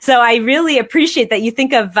I really appreciate that you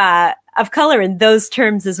think of color in those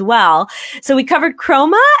terms as well. So we covered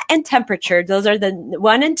chroma and temperature. Those are the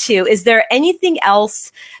 1 and 2. Is there anything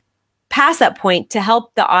else past that point to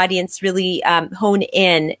help the audience really hone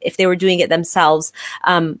in, if they were doing it themselves,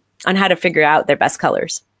 on how to figure out their best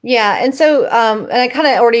colors? Yeah. And so, and I kind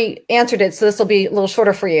of already answered it, so this will be a little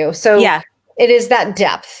shorter for you. So yeah, it is that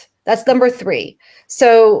depth. That's number 3.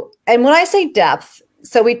 So, and when I say depth,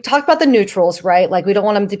 so we talked about the neutrals, right? Like we don't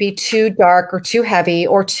want them to be too dark or too heavy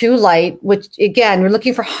or too light, which again, we're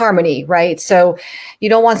looking for harmony, right? So you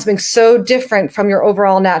don't want something so different from your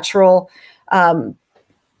overall natural,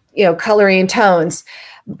 coloring and tones.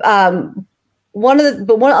 One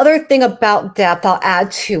other thing about depth I'll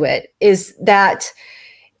add to it is that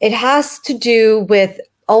it has to do with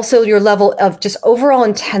also your level of just overall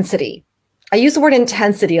intensity. I use the word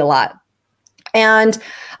intensity a lot. And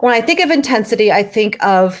when I think of intensity, I think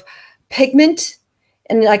of pigment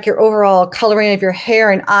and like your overall coloring of your hair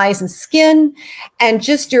and eyes and skin, and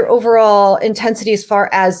just your overall intensity as far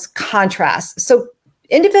as contrast. So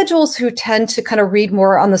individuals who tend to kind of read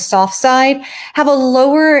more on the soft side have a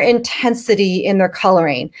lower intensity in their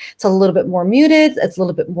coloring. It's a little bit more muted. It's a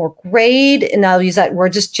little bit more grayed. And I'll use that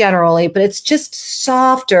word just generally, but it's just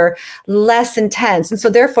softer, less intense. And so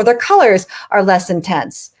therefore their colors are less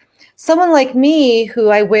intense. Someone like me, who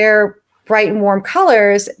I wear bright and warm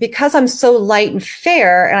colors, because I'm so light and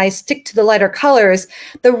fair and I stick to the lighter colors,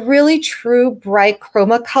 the really true bright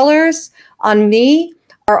chroma colors on me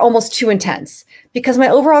are almost too intense, because my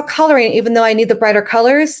overall coloring, even though I need the brighter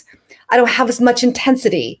colors, I don't have as much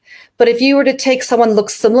intensity. But if you were to take someone who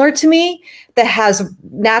looks similar to me that has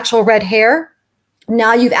natural red hair,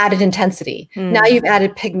 now you've added intensity. Now you've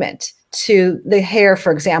added pigment to the hair,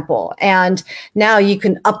 for example. And now you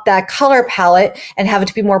can up that color palette and have it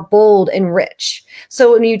to be more bold and rich.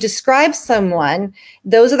 So when you describe someone,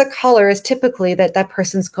 those are the colors typically that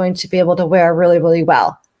person's going to be able to wear really, really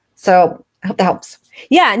well. So I hope that helps.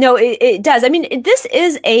 Yeah, no, it does. I mean, this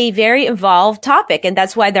is a very involved topic, and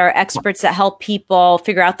that's why there are experts that help people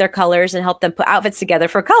figure out their colors and help them put outfits together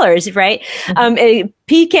for colors, right?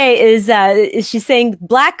 PK is she's saying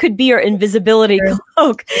black could be your invisibility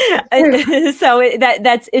cloak. So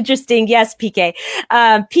that's interesting. Yes, PK.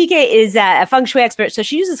 PK is a feng shui expert, so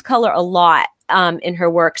she uses color a lot in her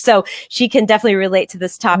work. So she can definitely relate to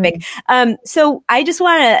this topic. So I just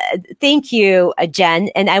want to thank you, Jen.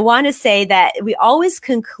 And I want to say that we always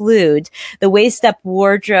conclude the Waist Up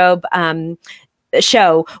Wardrobe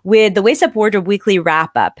show with the Waist Up Wardrobe weekly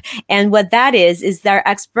wrap up. And what that is our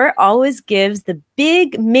expert always gives the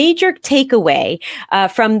big major takeaway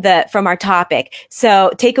from our topic.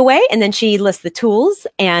 So takeaway, and then she lists the tools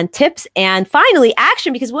and tips, and finally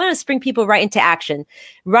action, because we want to spring people right into action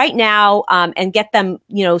right now and get them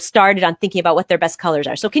started on thinking about what their best colors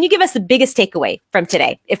are. So can you give us the biggest takeaway from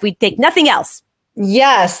today, if we take nothing else?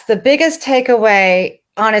 Yes, the biggest takeaway,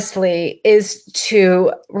 honestly, is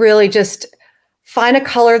to really just find a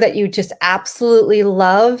color that you just absolutely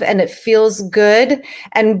love and it feels good,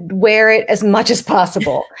 and wear it as much as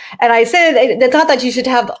possible. And I said, it's not that you should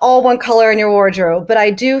have all one color in your wardrobe, but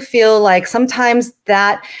I do feel like sometimes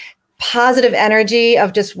that positive energy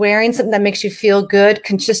of just wearing something that makes you feel good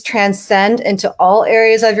can just transcend into all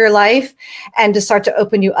areas of your life and to start to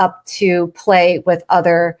open you up to play with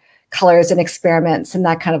other colors and experiments and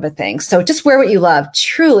that kind of a thing. So just wear what you love,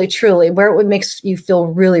 truly, truly wear what makes you feel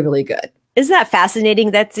really, really good. Isn't that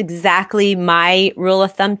fascinating? That's exactly my rule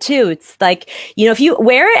of thumb too. It's like, if you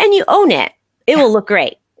wear it and you own it, it will look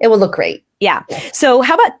great. It will look great. Yeah. So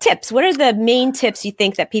how about tips? What are the main tips you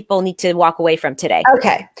think that people need to walk away from today?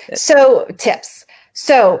 Okay. So tips.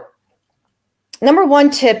 So number one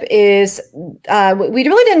tip is we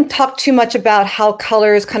really didn't talk too much about how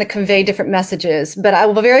colors kind of convey different messages, but I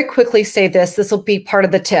will very quickly say this. This will be part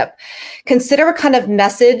of the tip. Consider what kind of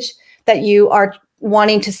message that you are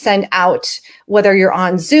wanting to send out, whether you're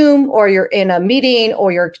on Zoom or you're in a meeting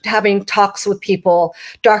or you're having talks with people.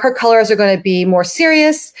 Darker colors are going to be more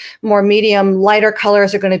serious, more medium, lighter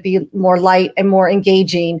colors are going to be more light and more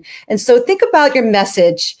engaging. And so think about your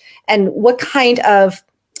message and what kind of,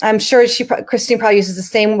 I'm sure Christine probably uses the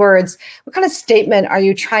same words. What kind of statement are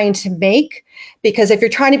you trying to make? Because if you're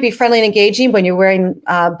trying to be friendly and engaging when you're wearing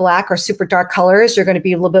black or super dark colors, you're going to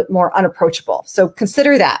be a little bit more unapproachable. So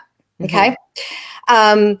consider that. Okay.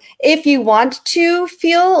 If you want to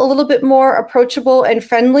feel a little bit more approachable and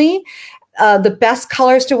friendly, the best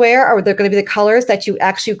colors to wear are they're going to be the colors that you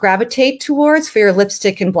actually gravitate towards for your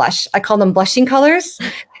lipstick and blush. I call them blushing colors.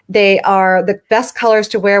 They are the best colors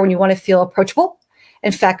to wear when you want to feel approachable.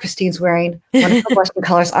 In fact, Christine's wearing one of the blushing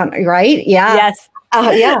colors on, right? Yeah. Yes.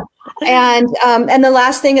 Yeah. And the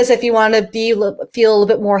last thing is if you want to feel a little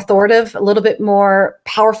bit more authoritative, a little bit more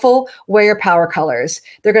powerful, wear your power colors.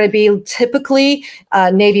 They're going to be typically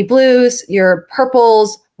navy blues, your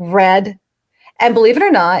purples, red, and believe it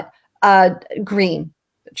or not, green,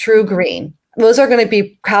 true green. Those are going to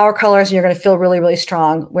be power colors, and you're going to feel really, really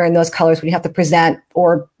strong wearing those colors when you have to present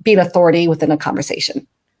or be an authority within a conversation.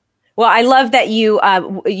 Well, I love that you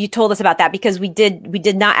told us about that, because we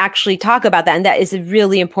did not actually talk about that, and that is a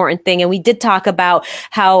really important thing. And we did talk about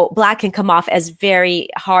how black can come off as very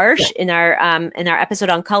harsh in our episode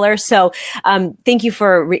on color. So thank you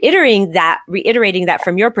for reiterating that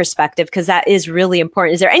from your perspective, because that is really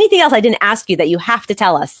important. Is there anything else I didn't ask you that you have to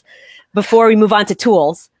tell us before we move on to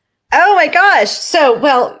tools? Oh my gosh! So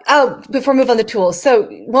before we move on to tools, so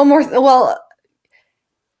one more.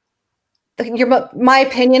 My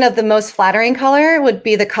opinion of the most flattering color would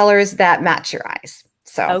be the colors that match your eyes.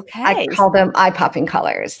 So okay. I call them eye-popping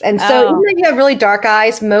colors. And so even if you have really dark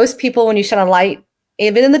eyes, most people, when you shine a light,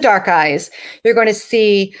 even in the dark eyes, you're going to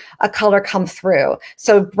see a color come through.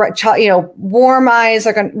 So, warm brown eyes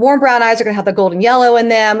are going to have the golden yellow in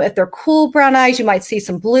them. If they're cool brown eyes, you might see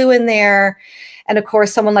some blue in there. And of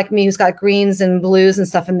course, someone like me who's got greens and blues and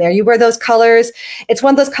stuff in there, you wear those colors. It's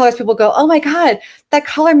one of those colors people go, oh my God, that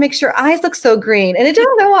color makes your eyes look so green. And I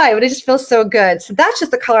don't know why, but it just feels so good. So that's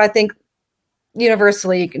just the color I think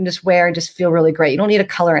universally you can just wear and just feel really great. You don't need a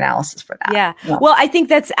color analysis for that. Yeah. No. Well, I think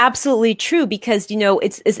that's absolutely true, because,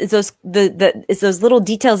 it's those little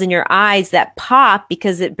details in your eyes that pop,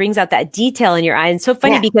 because it brings out that detail in your eye. And so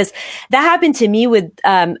funny because that happened to me with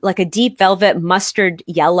like a deep velvet mustard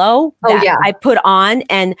yellow that I put on,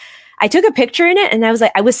 and I took a picture in it, and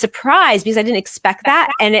I was surprised because I didn't expect that.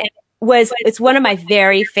 And it's one of my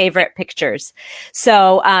very favorite pictures.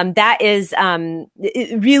 So that is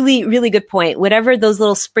really, really good point. Whatever those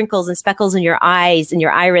little sprinkles and speckles in your eyes and your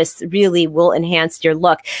iris really will enhance your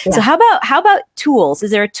look. Yeah. So how about tools? Is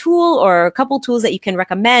there a tool or a couple tools that you can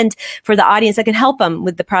recommend for the audience that can help them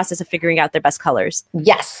with the process of figuring out their best colors?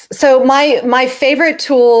 Yes. So my favorite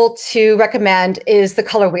tool to recommend is the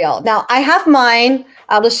color wheel. Now I have mine.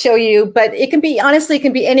 I'll just show you, but it can be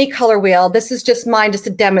any color wheel. This is just mine just to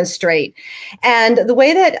demonstrate. And the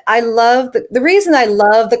way that I love, the reason I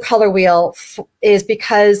love the color wheel is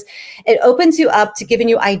because it opens you up to giving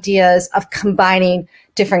you ideas of combining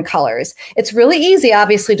different colors. It's really easy,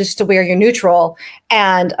 obviously, just to wear your neutral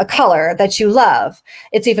and a color that you love.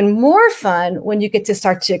 It's even more fun when you get to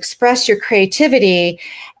start to express your creativity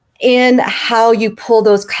in how you pull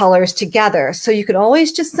those colors together. So you can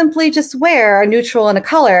always just simply wear a neutral and a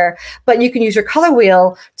color, but you can use your color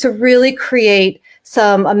wheel to really create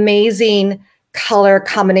some amazing color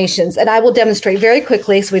combinations. And I will demonstrate very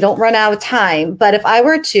quickly so we don't run out of time. But if I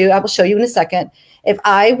were to, I will show you in a second, if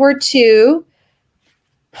I were to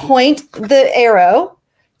point the arrow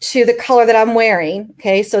to the color that I'm wearing.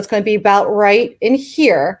 Okay, so it's going to be about right in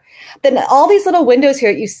here. Then all these little windows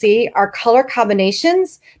here that you see are color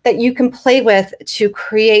combinations that you can play with to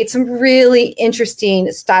create some really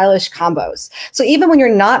interesting, stylish combos. So even when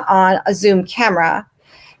you're not on a Zoom camera,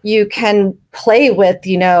 you can play with,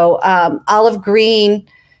 olive green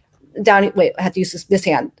down. Wait, I have to use this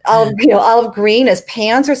hand. Olive green as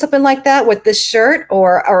pants or something like that with this shirt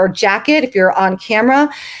or jacket. If you're on camera,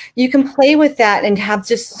 you can play with that and have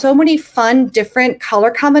just so many fun, different color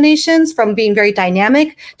combinations, from being very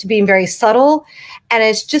dynamic to being very subtle. And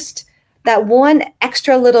it's just that one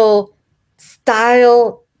extra little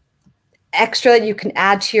style extra that you can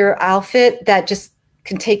add to your outfit that just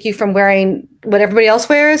can take you from wearing what everybody else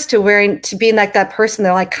wears to being like that person.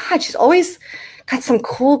 They're like, God, she's always got some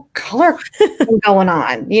cool color going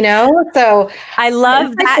on, So I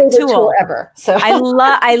love that tool ever. So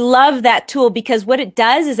I love that tool, because what it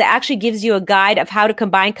does is it actually gives you a guide of how to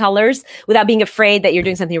combine colors without being afraid that you're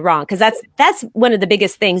doing something wrong. Because that's one of the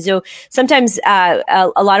biggest things. Sometimes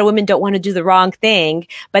a lot of women don't want to do the wrong thing,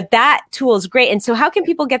 but that tool is great. And so how can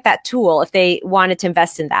people get that tool if they wanted to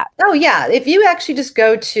invest in that? Oh yeah, if you actually just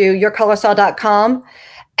go to yourcolorstyle.com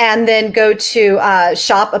and then go to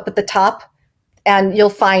shop up at the top, and you'll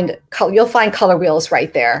find color wheels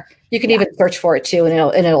right there. You can even search for it too,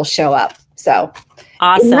 and it'll show up. So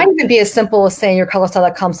awesome. It might even be as simple as saying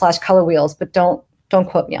yourcolorstyle.com/color wheels, but don't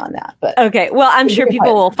quote me on that. But okay, well, I'm sure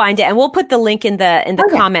people will find it, and we'll put the link in the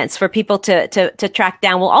comments for people to track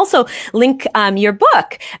down. We'll also link your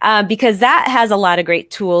book because that has a lot of great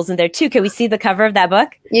tools in there too. Can we see the cover of that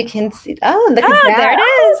book? You can see. Oh, look at that! There it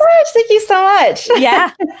is. Oh, gosh, thank you so much.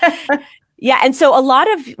 Yeah. Yeah. And so a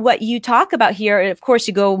lot of what you talk about here, of course,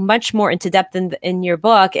 you go much more into depth in your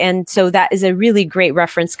book. And so that is a really great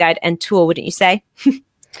reference guide and tool, wouldn't you say?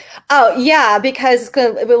 Oh, yeah, because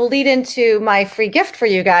it will lead into my free gift for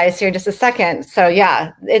you guys here in just a second. So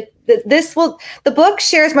yeah, the book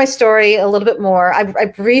shares my story a little bit more. I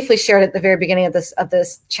briefly shared it at the very beginning of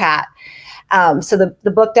this chat. So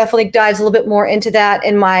the book definitely dives a little bit more into that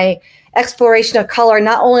in my exploration of color,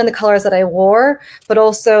 not only in the colors that I wore, but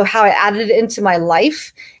also how I added it into my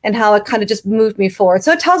life and how it kind of just moved me forward.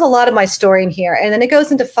 So it tells a lot of my story in here. And then it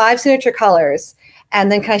goes into 5 signature colors.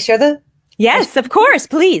 And then can I share the? Yes, of course,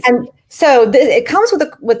 please. And so it comes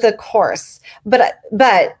with the course, but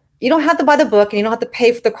you don't have to buy the book and you don't have to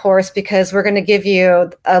pay for the course, because we're going to give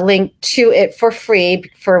you a link to it for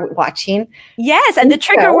free for watching. Yes. And the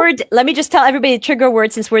trigger word, let me just tell everybody the trigger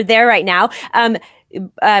word, since we're there right now.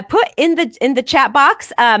 Put in the chat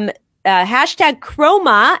box, hashtag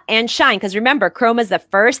chroma and shine. Because remember, chroma is the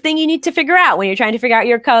first thing you need to figure out when you're trying to figure out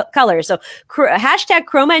your color. So hashtag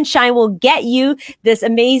chroma and shine will get you this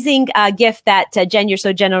amazing gift that Jen, you're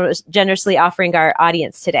so generously offering our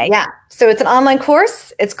audience today. Yeah. So it's an online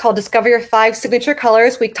course. It's called Discover Your 5 Signature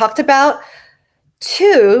Colors. We talked about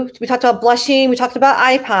 2. We talked about blushing. We talked about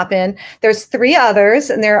eye popping. There's 3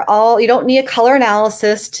 others, and they're all, you don't need a color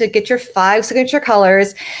analysis to get your 5 signature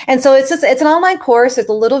colors. And so it's an online course. There's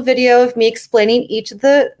a little video of me explaining each of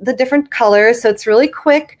the different colors. So it's really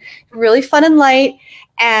quick, really fun and light.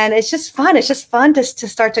 And it's just fun. It's just fun to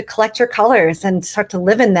start to collect your colors and start to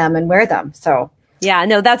live in them and wear them. So yeah,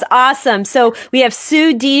 no, that's awesome. So we have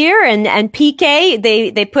Sue Deer and PK.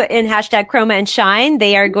 They put in hashtag chroma and shine.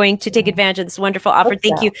 They are going to take advantage of this wonderful offer.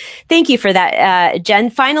 Thank you for that,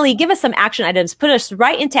 Jen. Finally, give us some action items. Put us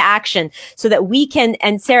right into action so that we can.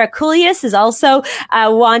 And Sarah Coolius is also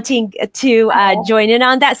wanting to join in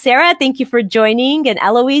on that. Sarah, thank you for joining, and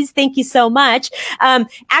Eloise, thank you so much.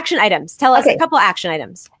 Action items. Tell us a couple action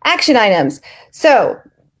items. Action items. So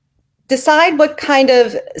decide what kind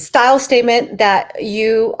of style statement that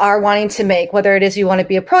you are wanting to make, whether it is you want to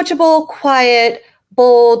be approachable, quiet,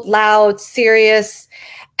 bold, loud, serious.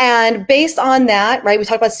 And based on that, right, we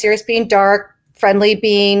talked about serious being dark, friendly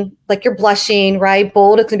being like you're blushing, right?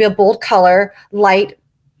 Bold, it's going to be a bold color. Light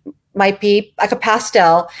might be like a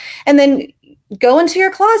pastel. And then go into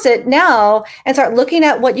your closet now and start looking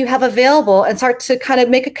at what you have available and start to kind of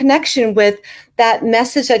make a connection with that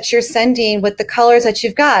message that you're sending with the colors that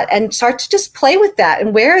you've got, and start to just play with that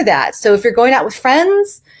and wear that. So if you're going out with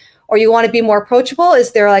friends or you want to be more approachable,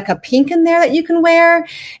 is there like a pink in there that you can wear?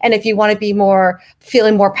 And if you want to be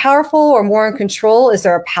feeling more powerful or more in control, is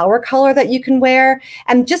there a power color that you can wear?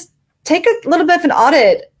 And just take a little bit of an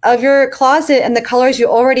audit of your closet and the colors you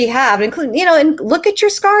already have, including, and look at your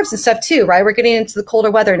scarves and stuff too, right? We're getting into the colder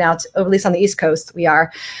weather now, at least on the East Coast we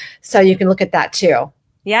are. So you can look at that too.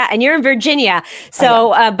 Yeah, and you're in Virginia.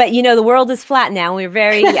 So, but the world is flat now. We're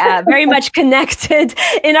very, very much connected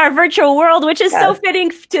in our virtual world, which is so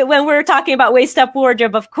fitting to when we're talking about Waist Up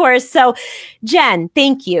Wardrobe, of course. So, Jen,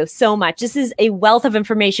 thank you so much. This is a wealth of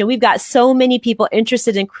information. We've got so many people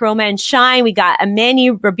interested in Chroma and Shine. We got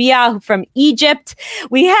Amani Rabia from Egypt.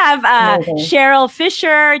 We have Cheryl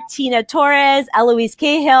Fisher, Tina Torres, Eloise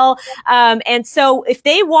Cahill. And so if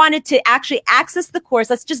they wanted to actually access the course,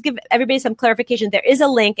 let's just give everybody some clarification. There is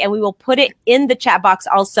a link, and we will put it in the chat box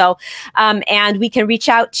also. And we can reach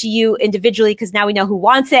out to you individually because now we know who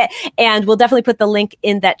wants it. And we'll definitely put the link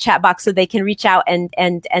in that chat box so they can reach out and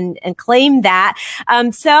claim that.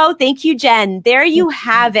 So thank you, Jen. There you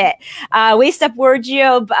have it. Waist Up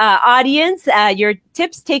Wardrobe audience, your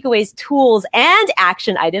tips, takeaways, tools, and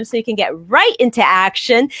action items so you can get right into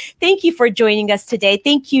action. Thank you for joining us today.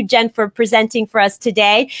 Thank you, Jen, for presenting for us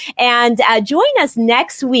today. And join us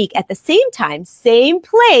next week at the same time, same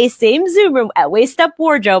place, same Zoom room at Waist Up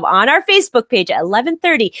Wardrobe on our Facebook page at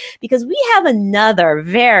 11:30 because we have another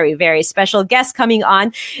very, very special guest coming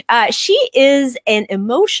on. She is an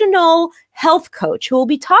emotional health coach who will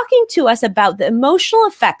be talking to us about the emotional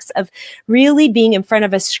effects of really being in front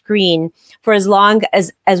of a screen for as long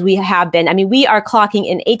as we have been. I mean, we are clocking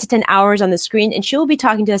in 8 to 10 hours on the screen, and she will be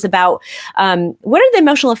talking to us about what are the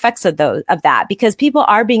emotional effects of that, because people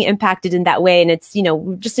are being impacted in that way, and it's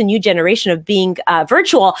just a new generation of being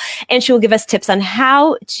virtual. And she will give us tips on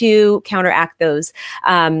how to counteract those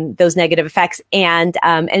negative effects and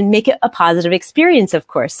make it a positive experience, of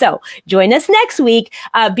course. So join us next week.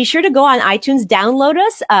 Be sure to go on iTunes, download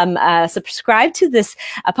us, subscribe to this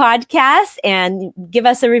podcast, and give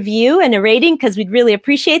us a review and a rating because we'd really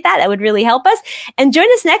appreciate that. That would really help us. And join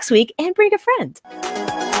us next week and bring a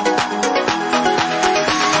friend.